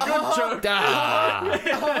did a good joke.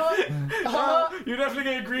 You definitely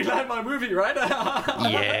get a green light my movie, right?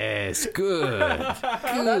 Yes, good.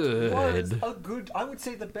 That was Good. a good, I would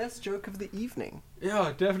say the best joke of the evening.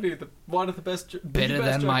 Yeah, definitely one of the best. Better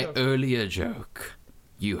than my earlier joke.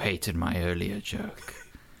 You hated my earlier joke.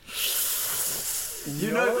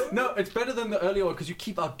 You know, no, it's better than the earlier one because you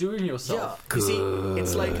keep outdoing Yeah, yourself. you see,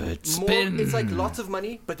 it's like Good more, spin. it's like lots of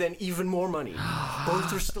money, but then even more money.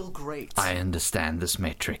 Both are still great. I understand this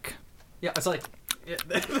metric. Yeah, it's like. Yeah.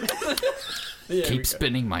 Yeah, Keep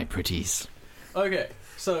spinning, my pretties. Okay,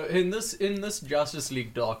 so in this Justice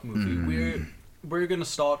League Dark movie, we're gonna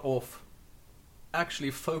start off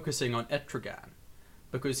actually focusing on Etrigan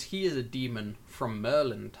because he is a demon from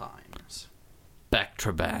Merlin times.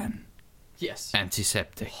 Bactroban. Yes,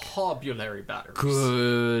 Antiseptic. hobulary batteries.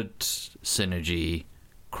 Good synergy.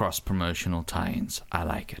 Cross-promotional tie-ins. I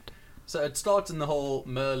like it. So it starts in the whole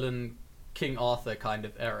Merlin, King Arthur kind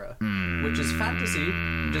of era, which is fantasy,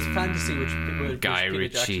 which Guy Peter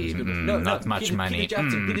Jackson Ritchie, is good with. not much Peter, money.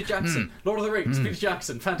 Peter Jackson, Lord of the Rings, Peter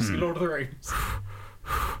Jackson, fantasy, Lord of the Rings.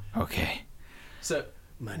 Okay. So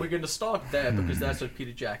we're going to start there because that's what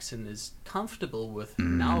Peter Jackson is comfortable with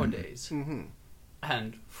nowadays. Mm-hmm.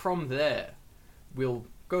 And from there, we'll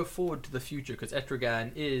go forward to the future because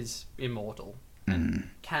Etrigan is immortal and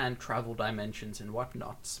can travel dimensions and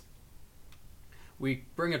whatnots. We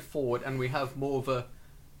bring it forward and we have more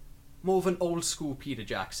of an old school Peter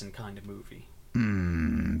Jackson kind of movie.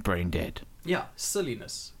 Brain dead. Yeah,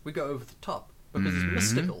 silliness. We go over the top because it's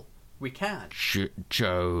mystical. We can.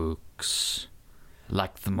 Jokes.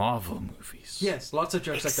 Like the Marvel movies. Yes, lots of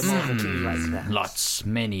jokes like the Marvel movies. like that. Lots,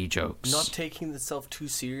 many jokes. Not taking itself too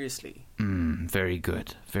seriously. Very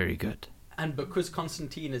good. Very good. And because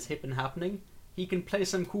Constantine is hip and happening, he can play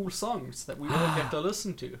some cool songs that we all get to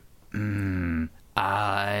listen to.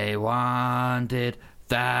 I want it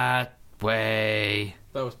that way.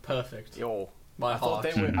 That was perfect. Yo, My I thought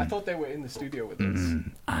heart. I thought they were in the studio with us.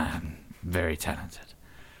 I'm very talented.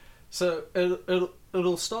 So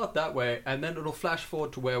it'll start that way, and then it'll flash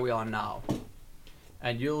forward to where we are now,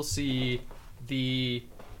 and you'll see the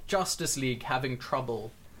Justice League having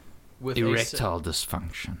trouble with Erectile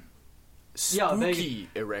dysfunction. Yeah, Spooky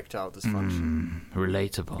erectile dysfunction.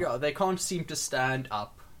 Relatable. Yeah, they can't seem to stand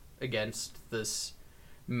up against this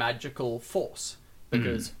magical force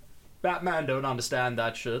because Batman don't understand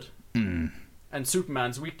that shit, and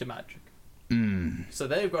Superman's weak to magic. So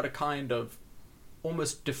they've got to kind of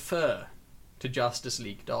almost defer to Justice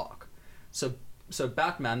League Dark. So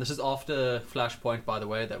Batman, this is after Flashpoint, by the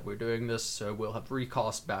way, that we're doing this, so we'll have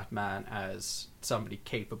recast Batman as somebody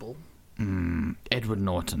capable. Edward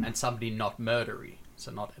Norton. And somebody not murdery.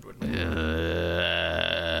 So not Edward Norton.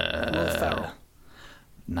 Will Ferrell.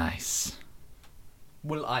 Nice.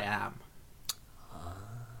 Will I Am.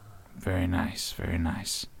 Very nice, very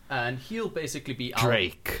nice. And he'll basically be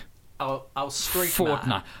Drake. our straight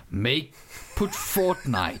Fortnite. man. Put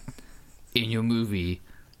Fortnite in your movie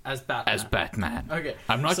As Batman. as Batman. Okay,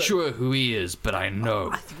 I'm not so- sure who he is, but I know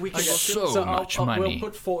I think we can so much money.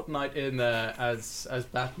 We'll put Fortnite in there as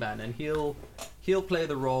Batman, and he'll play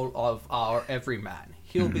the role of our everyman.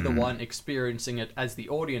 He'll be the one experiencing it as the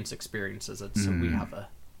audience experiences it. So we have a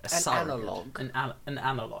surrogate, analog. an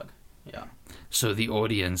analog. Yeah. So the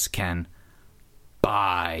audience can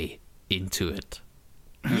buy into it.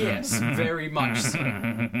 Yes, very much so.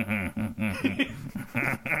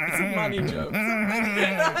 It's a money joke.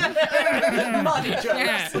 Money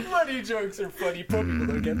jokes. Money jokes are funny. Poor people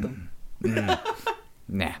don't get them.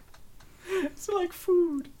 Nah, It's like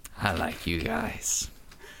food. I like you guys.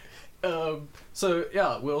 So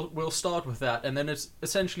yeah, we'll start with that, and then it's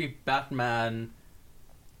essentially Batman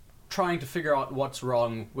trying to figure out what's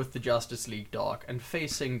wrong with the Justice League Dark and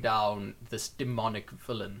facing down this demonic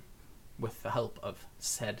villain with the help of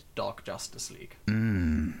said Dark Justice League.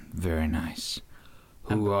 Very nice.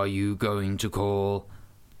 Who are you going to call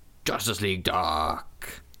Justice League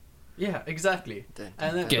Dark? Yeah, exactly.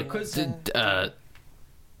 And then Get because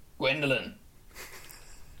Gwendolyn.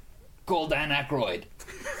 Call Dan Aykroyd.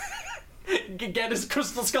 get his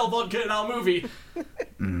Crystal Skull vodka in our movie.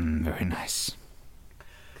 Very nice.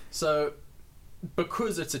 So,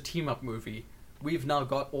 because it's a team-up movie, we've now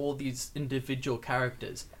got all these individual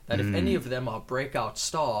characters that if any of them are breakout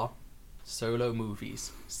star, solo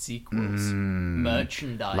movies, sequels,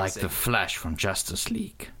 merchandising. Like the Flash from Justice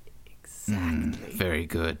League. Exactly. Very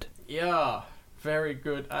good. Yeah, very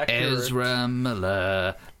good, accurate. Ezra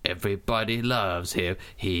Miller, everybody loves him.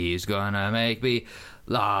 He's gonna make me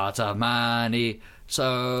lots of money.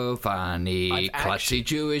 So funny, klutzy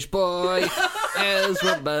Jewish boy,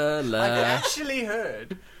 Ezra Miller. I've actually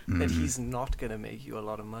heard that he's not going to make you a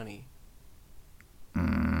lot of money.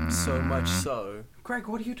 So much so Greg,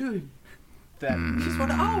 what are you doing? that He's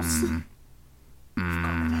one of us. we've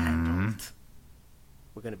got it handled.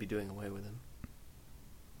 We're going to be doing away with him.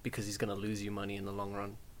 Because he's going to lose you money in the long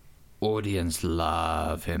run. Audience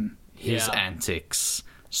love him. His Yeah. antics,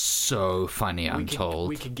 so funny, I'm told.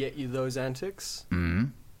 We could get you those antics,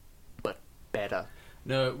 but better.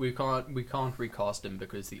 No, we can't recast him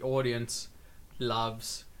because the audience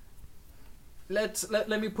loves. Let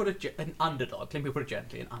me put it an underdog. Let me put it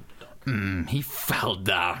gently, an underdog. He fell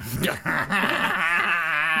down.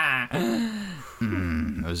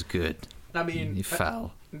 It was good. I mean, He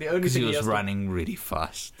fell. the only Because thing he was has to- running really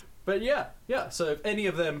fast. But yeah. So if any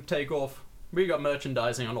of them take off, we got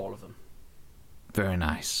merchandising on all of them. Very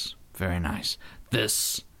nice. Very nice.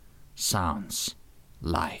 This sounds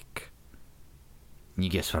like... You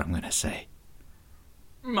guess what I'm going to say?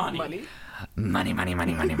 Money. Money. Money, money,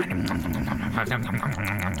 money, money, money.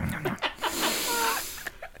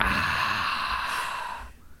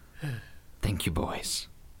 Thank you, boys.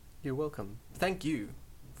 You're welcome. Thank you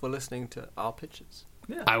for listening to our pitches.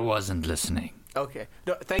 Yeah. I wasn't listening. Okay.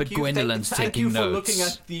 No, thank But you. Gwendolyn's Thank taking you for notes. looking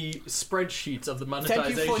at the spreadsheets of the Thank you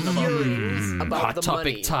monetization for of our hearing about Hot the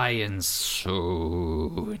topic money. tie-ins.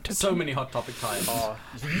 So So many Hot Topic tie-ins. Oh,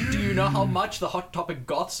 Do you know how much the Hot Topic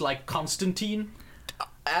got, like Constantine?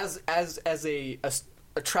 as a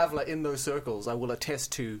traveler in those circles, I will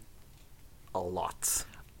attest to a lot.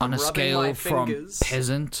 on a rubbing scale my from fingers.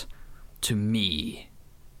 peasant to me,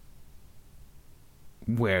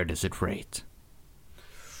 where does it rate?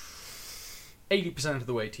 80% of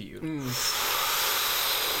the way to you.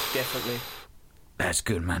 Definitely. That's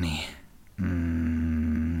good money.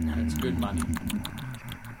 That's good money.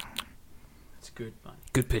 That's good money.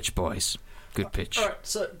 Good pitch, boys. Good pitch. Alright,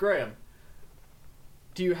 so Graham,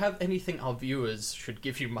 do you have anything our viewers should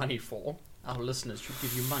give you money for? Our listeners should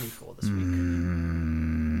give you money for this week?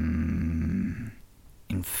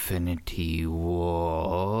 Infinity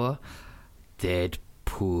War,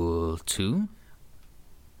 Deadpool 2,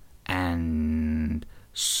 and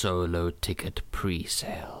solo ticket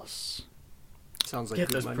pre-sales. Sounds like Get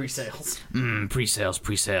good those money. pre-sales.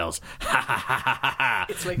 Pre-sales. Ha ha ha ha ha.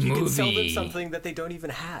 It's like you can sell them Movie. something that they don't even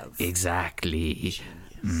have. Exactly.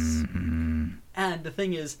 And the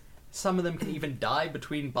thing is, some of them can even die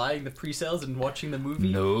between buying the pre-sales and watching the movie.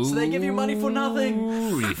 No. So they give you money for nothing.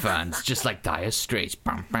 Refunds, just like Dire Straits.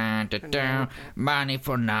 Bum, bum, da, da, money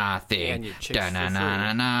for nothing. And your chicks Da, na, for na, free.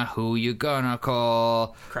 na, na, who you gonna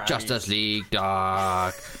call? Krabbies. Justice League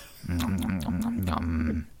Dog. Nom, nom, nom, nom,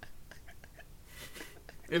 nom.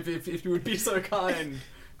 If you would be so kind,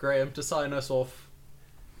 Graham, to sign us off.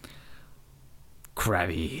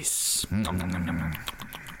 Krabbies. Nom, nom, nom, nom, nom.